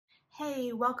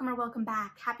Hey, welcome or welcome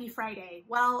back. Happy Friday.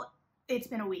 Well, it's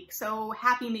been a week, so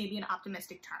happy may be an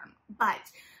optimistic term, but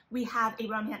we have a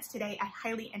romance today, a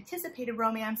highly anticipated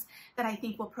romance that I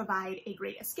think will provide a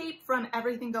great escape from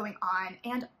everything going on,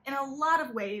 and in a lot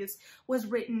of ways was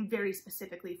written very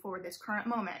specifically for this current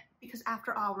moment, because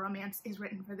after all, romance is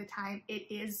written for the time it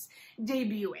is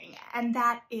debuting, and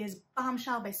that is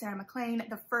Bombshell by Sarah MacLean,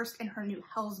 the first in her new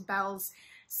Hell's Bells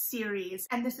series.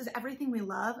 And this is everything we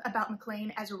love about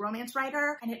MacLean as a romance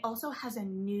writer, and it also has a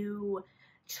new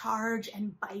charge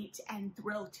and bite and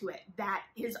thrill to it that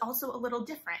is also a little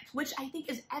different, which I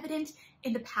think is evident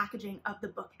in the packaging of the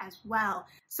book as well.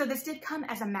 So this did come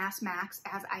as a mass max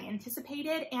as I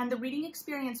anticipated, and the reading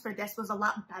experience for this was a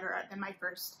lot better than my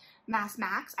first mass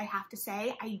max, I have to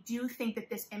say. I do think that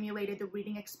this emulated the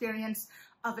reading experience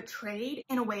of a trade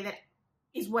in a way that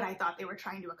is what I thought they were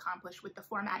trying to accomplish with the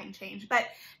formatting change. But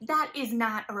that is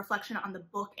not a reflection on the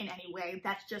book in any way.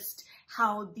 That's just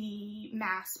how the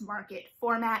mass market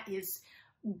format is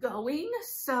going.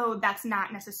 So that's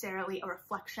not necessarily a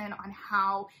reflection on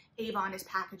how Avon is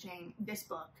packaging this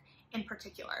book in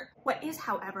particular. What is,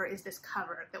 however, is this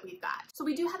cover that we've got. So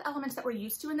we do have elements that we're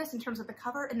used to in this in terms of the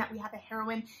cover, and that we have a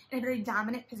heroine in a very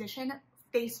dominant position,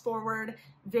 face forward,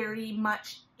 very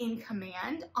much in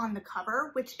command on the cover,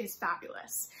 which is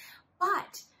fabulous.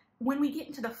 But when we get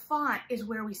into the font is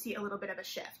where we see a little bit of a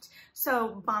shift.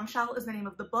 So Bombshell is the name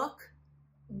of the book,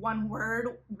 one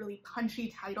word, really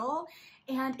punchy title,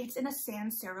 and it's in a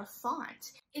sans serif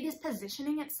font. It is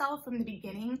positioning itself from the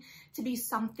beginning to be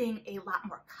something a lot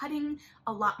more cutting,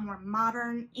 a lot more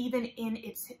modern, even in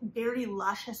its very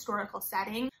lush historical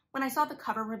setting. When I saw the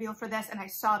cover reveal for this and I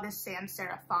saw this sans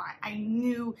serif font, I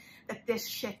knew that this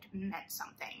shift meant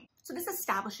something. So this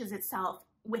establishes itself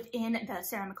within the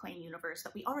Sarah MacLean universe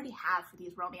that we already have for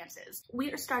these romances.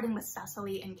 We are starting with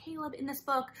Cecily and Caleb in this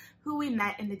book, who we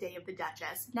met in The Day of the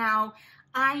Duchess. Now,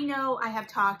 I know I have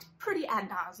talked pretty ad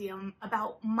nauseum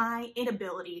about my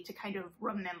inability to kind of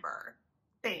remember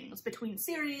things between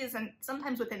series and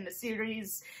sometimes within the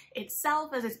series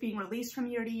itself as it's being released from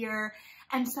year to year.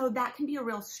 And so that can be a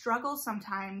real struggle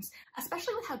sometimes,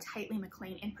 especially with how tightly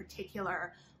MacLean in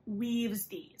particular weaves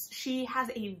these. She has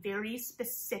a very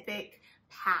specific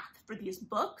path for these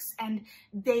books, and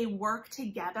they work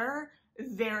together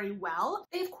very well.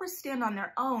 They of course stand on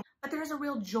their own, but there's a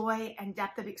real joy and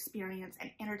depth of experience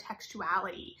and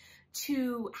intertextuality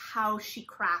to how she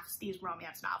crafts these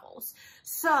romance novels.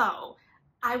 So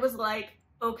I was like,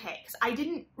 okay, because I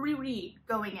didn't reread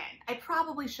going in. I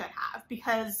probably should have,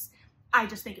 because I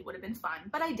just think it would have been fun,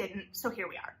 but I didn't, so here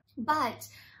we are. But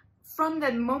from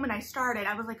the moment I started,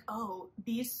 I was like, oh,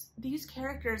 these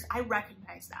characters, I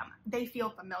recognize them. They feel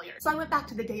familiar. So I went back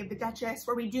to The Day of the Duchess,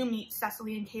 where we do meet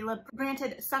Cecily and Caleb.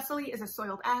 Granted, Cecily is a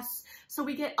soiled S, so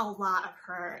we get a lot of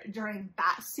her during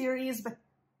that series, but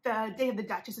The Day of the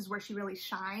Duchess is where she really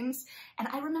shines. And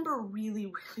I remember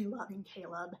really, really loving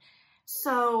Caleb.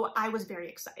 So I was very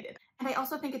excited. And I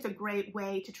also think it's a great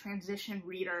way to transition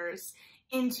readers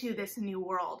into this new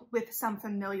world with some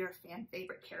familiar fan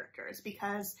favorite characters,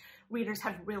 because readers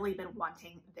have really been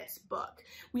wanting this book.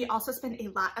 We also spend a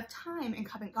lot of time in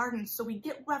Covent Garden, so we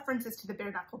get references to the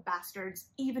bare-knuckled bastards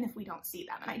even if we don't see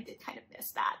them, and I did kind of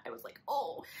miss that. I was like,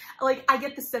 oh, like I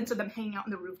get the sense of them hanging out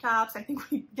on the rooftops. I think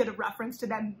we get a reference to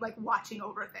them like watching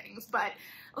over things, but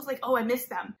I was like, oh, I missed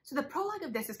them. So the prologue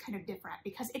of this is kind of different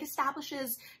because it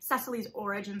establishes Cecily's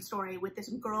origin story with this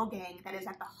girl gang that is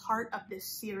at the heart of this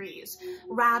series,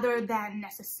 rather than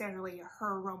necessarily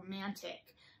her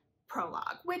romantic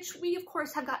prologue, which we of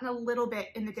course have gotten a little bit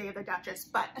in The Day of the Duchess,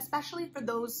 but especially for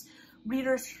those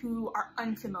readers who are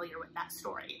unfamiliar with that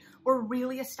story, we're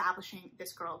really establishing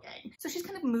this girl gang. So she's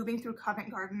kind of moving through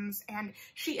Covent Gardens, and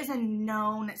she is a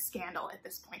known scandal at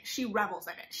this point. She revels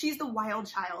in it. She's the wild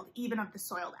child, even of the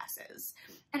soiled S's.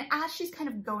 And as she's kind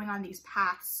of going on these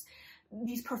paths,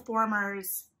 these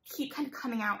performers keep kind of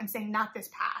coming out and saying, not this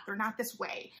path or not this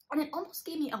way. And it almost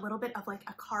gave me a little bit of like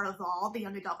a Caraval, the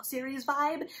young adult series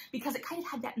vibe, because it kind of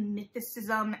had that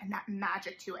mythicism and that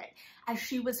magic to it as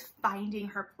she was finding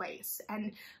her place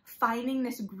and finding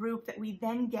this group that we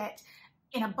then get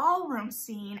in a ballroom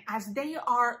scene as they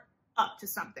are up to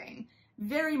something,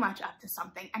 very much up to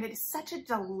something. And it is such a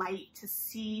delight to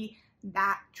see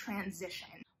that transition.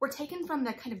 We're taken from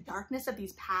the kind of darkness of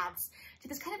these paths to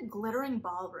this kind of glittering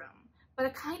ballroom, but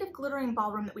a kind of glittering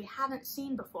ballroom that we haven't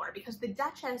seen before, because the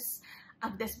Duchess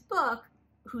of this book,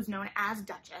 who's known as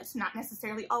Duchess, not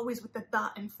necessarily always with the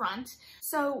in front.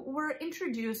 So we're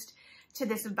introduced to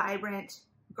this vibrant,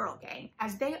 girl gang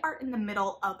as they are in the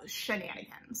middle of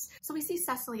shenanigans. So we see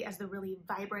Cecily as the really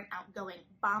vibrant, outgoing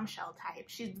bombshell type.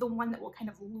 She's the one that will kind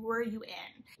of lure you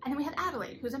in. And then we have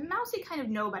Adelaide, who's a mousy kind of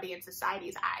nobody in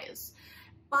society's eyes,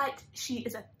 but she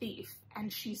is a thief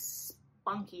and she's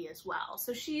spunky as well.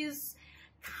 So she's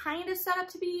kind of set up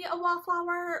to be a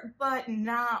wallflower, but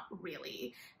not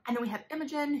really. And then we have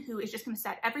Imogen, who is just going to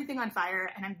set everything on fire,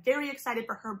 and I'm very excited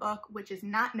for her book, which is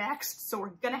not next, so we're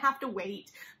going to have to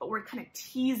wait, but we're kind of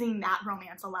teasing that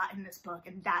romance a lot in this book,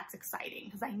 and that's exciting,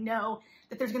 because I know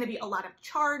that there's going to be a lot of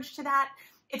charge to that.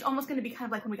 It's almost going to be kind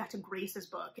of like when we got to Grace's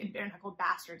book in Bare Knuckled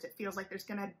Bastards. It feels like there's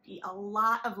going to be a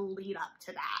lot of lead up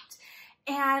to that.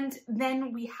 And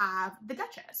then we have the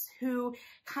Duchess, who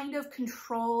kind of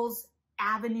controls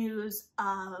avenues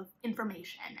of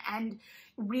information and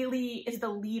really is the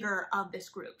leader of this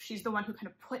group. She's the one who kind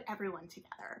of put everyone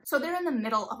together. So they're in the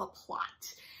middle of a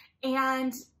plot,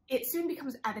 and it soon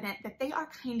becomes evident that they are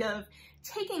kind of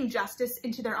taking justice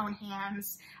into their own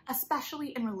hands,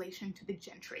 especially in relation to the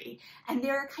gentry. And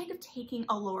they're kind of taking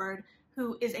a lord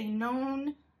who is a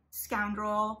known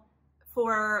scoundrel,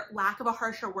 for lack of a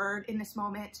harsher word in this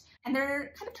moment, and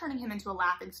they're kind of turning him into a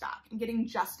laughingstock and getting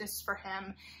justice for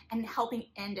him and helping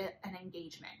end an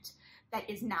engagement that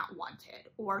is not wanted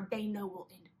or they know will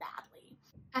end badly.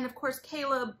 And of course,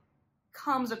 Caleb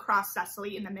comes across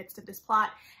Cecily in the midst of this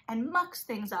plot and mucks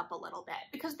things up a little bit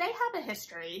because they have a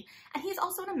history, and he's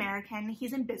also an American.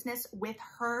 He's in business with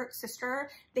her sister.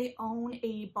 They own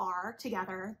a bar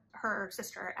together, her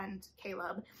sister and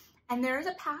Caleb. And there is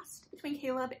a past between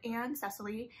Caleb and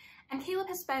Cecily, and Caleb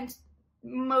has spent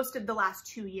most of the last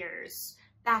 2 years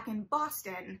back in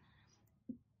Boston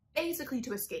basically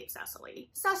to escape Cecily.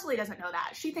 Cecily doesn't know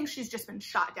that. She thinks she's just been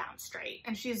shot down straight,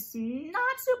 and she's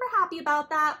not super happy about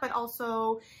that, but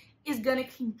also is gonna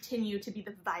continue to be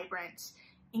the vibrant,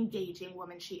 engaging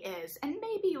woman she is, and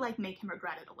maybe like make him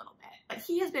regret it a little bit. But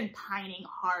he has been pining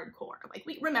hardcore. Like,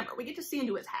 we get to see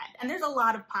into his head, and there's a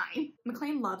lot of pine.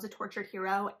 McLean loves a tortured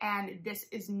hero, and this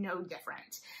is no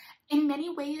different. In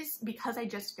many ways, because I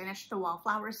just finished the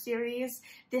Wallflowers series,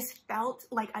 this felt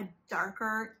like a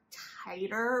darker,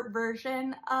 tighter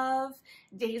version of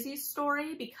Daisy's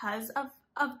story because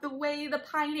of the way the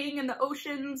pining and the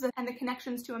oceans and the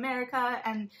connections to America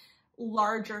and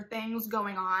larger things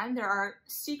going on. There are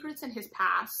secrets in his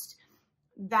past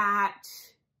that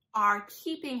are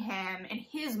keeping him, in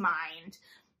his mind,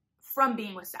 from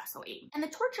being with Cecily. And the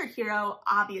tortured hero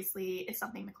obviously is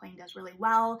something McLean does really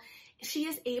well. She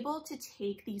is able to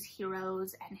take these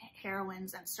heroes and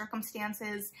heroines and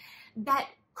circumstances that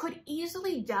could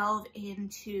easily delve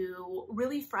into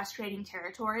really frustrating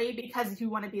territory because you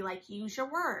want to be like, use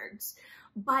your words.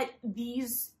 But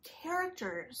these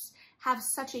characters have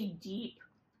such a deep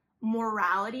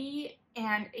morality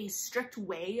and a strict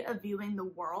way of viewing the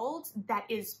world that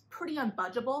is pretty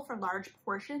unbudgeable for large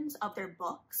portions of their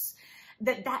books,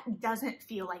 that doesn't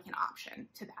feel like an option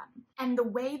to them. And the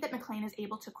way that McLean is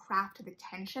able to craft the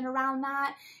tension around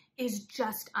that is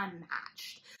just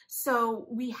unmatched. So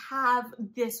we have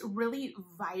this really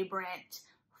vibrant,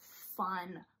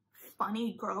 fun,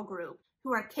 funny girl group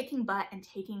who are kicking butt and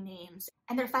taking names,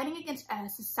 and they're fighting against a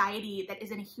society that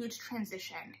is in a huge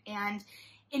transition. And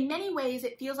in many ways,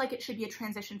 it feels like it should be a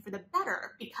transition for the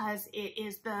better because it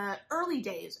is the early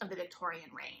days of the Victorian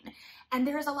reign. And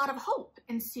there is a lot of hope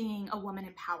in seeing a woman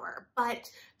in power, but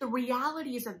the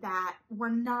realities of that were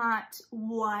not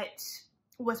what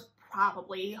was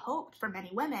probably hoped for many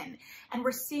women. And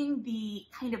we're seeing the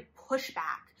kind of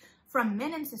pushback from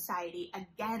men in society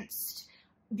against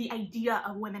the idea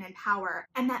of women in power,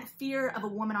 and that fear of a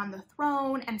woman on the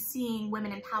throne and seeing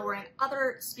women in power in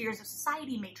other spheres of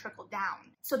society may trickle down.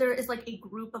 So there is like a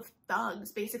group of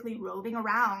thugs basically roving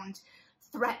around,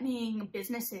 threatening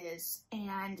businesses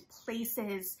and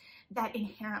places that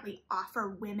inherently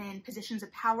offer women positions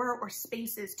of power or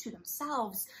spaces to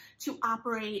themselves to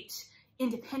operate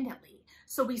independently.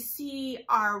 So we see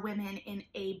our women in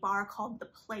a bar called The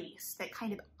Place that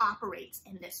kind of operates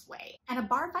in this way. And a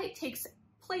bar fight takes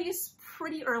place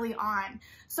pretty early on.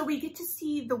 So we get to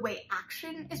see the way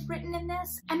action is written in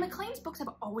this. And McLean's books have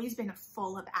always been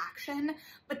full of action,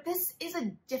 but this is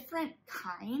a different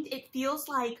kind. It feels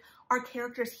like our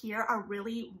characters here are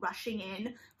really rushing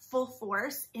in full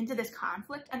force into this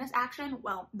conflict and this action.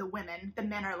 Well, the women, the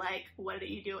men are like, what are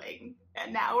you doing?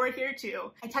 And now we're here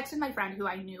too. I texted my friend who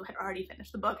I knew had already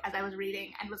finished the book as I was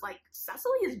reading and was like,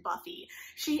 Cecily is Buffy.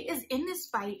 She is in this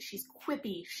fight. She's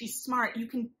quippy. She's smart. You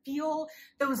can feel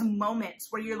those moments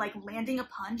where you're like landing a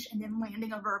punch and then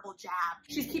landing a verbal jab.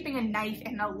 She's keeping a knife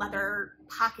in a leather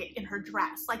pocket in her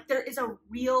dress. Like there is a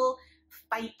real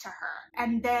fight to her.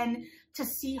 And then to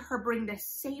see her bring this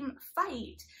same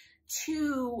fight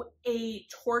to a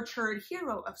tortured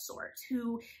hero of sorts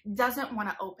who doesn't want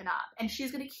to open up, and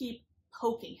she's going to keep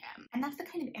poking him. And that's the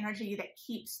kind of energy that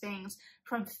keeps things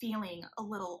from feeling a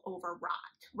little overwrought,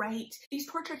 right? These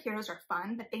tortured heroes are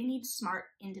fun, but they need smart,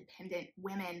 independent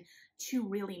women to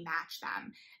really match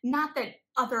them. Not that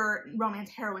other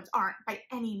romance heroines aren't by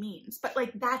any means, but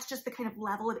like that's just the kind of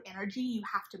level of energy you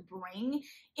have to bring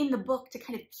in the book to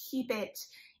kind of keep it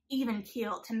even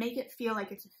keeled, to make it feel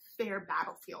like it's a fair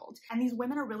battlefield. And these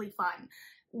women are really fun.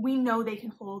 We know they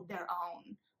can hold their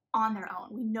own on their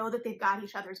own. We know that they've got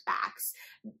each other's backs.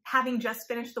 Having just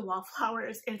finished The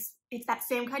Wallflowers, it's that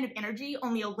same kind of energy,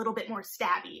 only a little bit more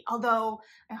stabby, although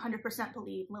I 100%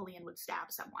 believe Lillian would stab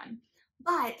someone.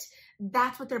 But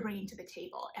that's what they're bringing to the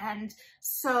table. And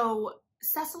so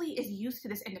Cecily is used to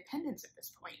this independence at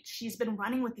this point. She's been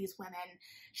running with these women.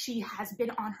 She has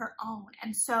been on her own.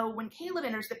 And so when Caleb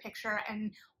enters the picture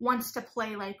and wants to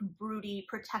play like broody,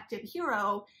 protective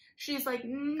hero, she's like,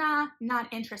 nah,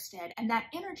 not interested. And that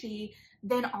energy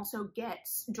then also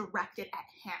gets directed at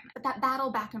him. But that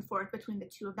battle back and forth between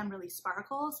the two of them really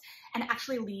sparkles and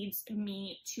actually leads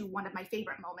me to one of my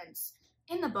favorite moments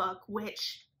in the book,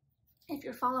 which, if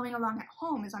you're following along at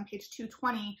home, is on page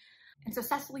 220. And so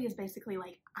Cecily is basically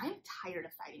like, I'm tired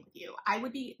of fighting with you. I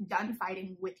would be done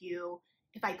fighting with you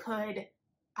if I could.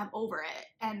 I'm over it.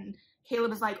 And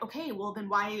Caleb is like, okay, well then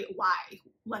why?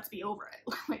 Let's be over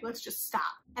it. Like, let's just stop.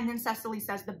 And then Cecily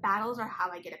says, the battles are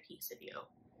how I get a piece of you.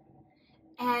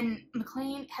 And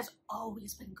McLean has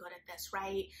always been good at this,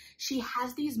 right? She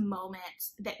has these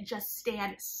moments that just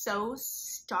stand so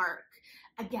stark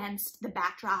against the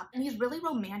backdrop, and these really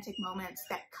romantic moments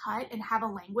that cut and have a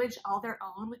language all their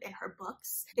own within her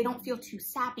books. They don't feel too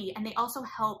sappy, and they also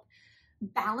help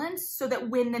balance so that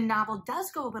when the novel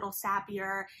does go a little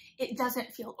sappier, it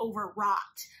doesn't feel overwrought.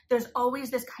 There's always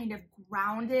this kind of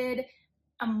grounded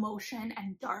emotion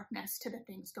and darkness to the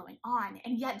things going on,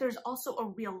 and yet there's also a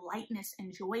real lightness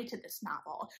and joy to this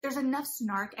novel. There's enough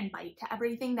snark and bite to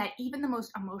everything that even the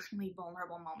most emotionally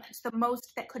vulnerable moments, the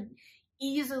most that could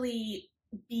easily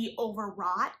be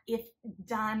overwrought if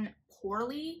done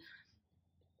poorly,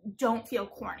 don't feel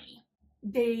corny.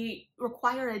 They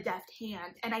require a deft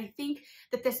hand. And I think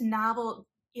that this novel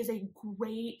is a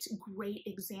great, great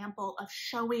example of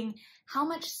showing how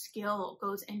much skill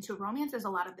goes into romances a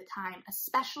lot of the time,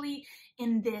 especially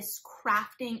in this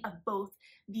crafting of both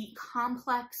the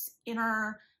complex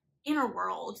inner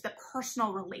world, the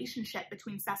personal relationship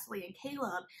between Cecily and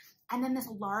Caleb, and then this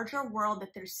larger world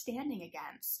that they're standing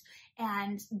against,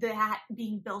 and that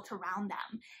being built around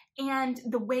them. And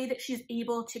the way that she's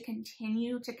able to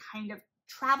continue to kind of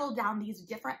travel down these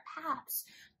different paths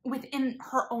within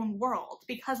her own world,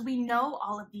 because we know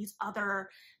all of these other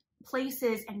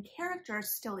places and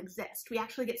characters still exist. We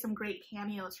actually get some great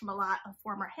cameos from a lot of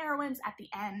former heroines at the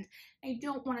end. I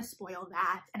don't want to spoil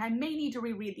that, and I may need to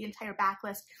reread the entire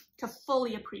backlist to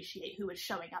fully appreciate who is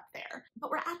showing up there. But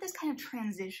we're at this kind of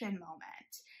transition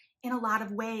moment in a lot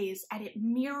of ways, and it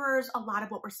mirrors a lot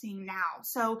of what we're seeing now.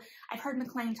 So I've heard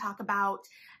McLean talk about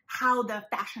how the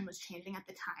fashion was changing at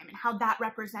the time and how that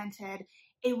represented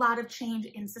a lot of change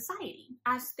in society,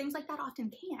 as things like that often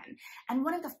can. And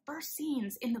one of the first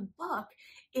scenes in the book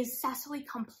is Cecily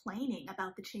complaining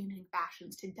about the changing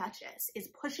fashions to Duchess, is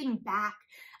pushing back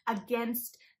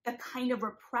against the kind of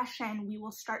repression we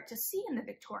will start to see in the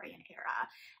Victorian era.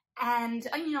 And,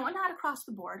 you know, not across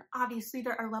the board. Obviously,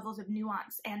 there are levels of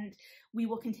nuance, and we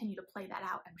will continue to play that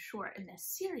out, I'm sure, in this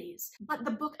series. But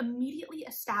the book immediately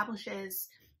establishes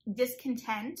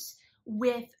discontent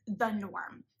with the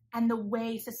norm and the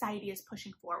way society is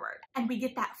pushing forward. And we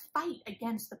get that fight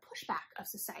against the pushback of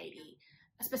society,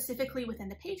 specifically within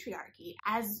the patriarchy,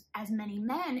 as many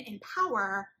men in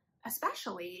power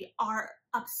especially are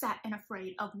upset and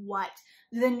afraid of what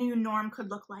the new norm could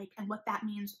look like and what that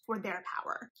means for their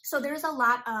power. So there's a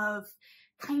lot of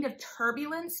kind of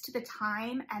turbulence to the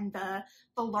time and the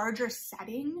larger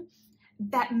setting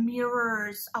that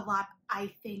mirrors a lot,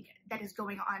 I think, that is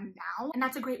going on now. And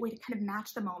that's a great way to kind of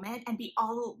match the moment and be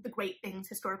all the great things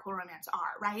historical romance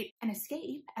are, right? An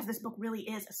escape, as this book really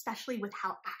is, especially with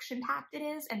how action-packed it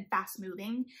is and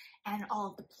fast-moving and all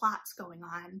of the plots going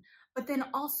on, but then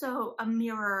also a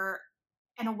mirror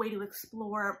and a way to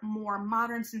explore more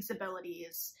modern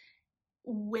sensibilities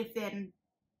within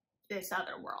this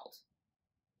other world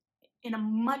in a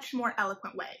much more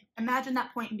eloquent way. Imagine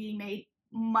that point being made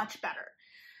much better.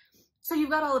 So you've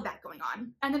got all of that going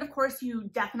on. And then of course you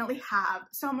definitely have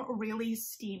some really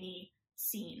steamy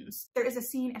scenes. There is a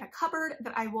scene in a cupboard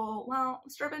that I will, well,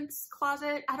 servant's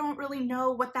closet. I don't really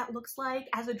know what that looks like.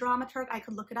 As a dramaturg, I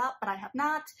could look it up, but I have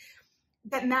not.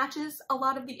 That matches a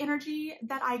lot of the energy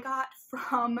that I got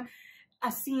from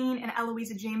a scene in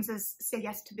Eloisa James's Say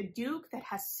Yes to the Duke that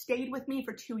has stayed with me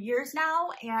for 2 years now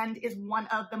and is one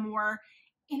of the more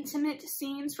intimate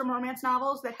scenes from romance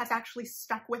novels that has actually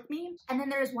stuck with me. And then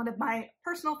there is one of my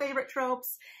personal favorite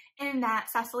tropes in that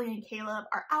Cecily and Caleb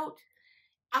are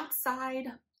outside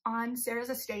on Sarah's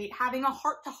estate having a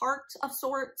heart-to-heart of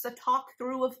sorts, a talk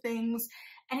through of things,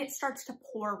 and it starts to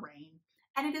pour rain.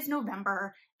 And it is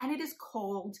November, and it is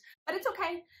cold, but it's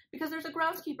okay because there's a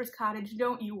groundskeeper's cottage,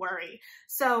 don't you worry.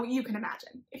 So you can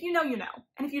imagine. If you know, you know.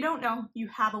 And if you don't know, you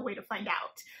have a way to find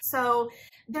out. So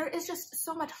there is just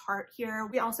so much heart here.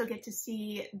 We also get to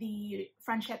see the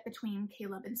friendship between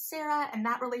Caleb and Sarah, and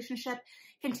that relationship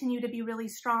continue to be really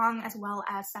strong, as well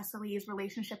as Cecily's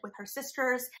relationship with her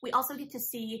sisters. We also get to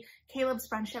see Caleb's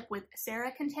friendship with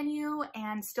Sarah continue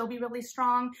and still be really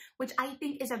strong, which I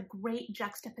think is a great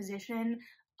juxtaposition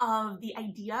of the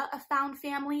idea of found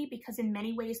family, because in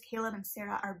many ways Caleb and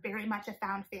Sarah are very much a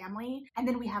found family. And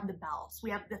then we have the Bells.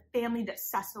 We have the family that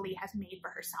Cecily has made for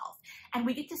herself. And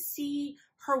we get to see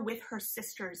her with her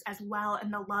sisters as well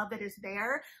and the love that is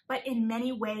there. But in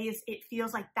many ways, it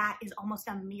feels like that is almost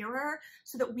a mirror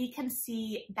so that we can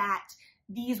see that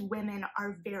these women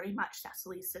are very much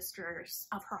Cecily's sisters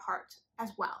of her heart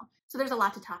as well. So there's a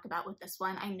lot to talk about with this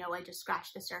one. I know I just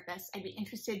scratched the surface. I'd be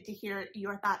interested to hear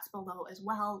your thoughts below as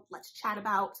well. Let's chat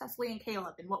about Cecily and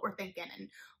Caleb and what we're thinking and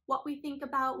what we think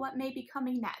about what may be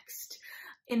coming next.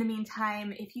 In the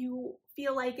meantime, if you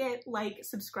feel like it, like,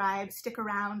 subscribe, stick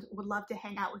around. Would love to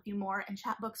hang out with you more and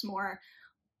chat books more.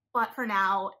 But for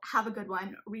now, have a good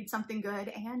one, read something good,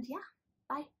 and yeah,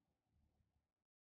 bye.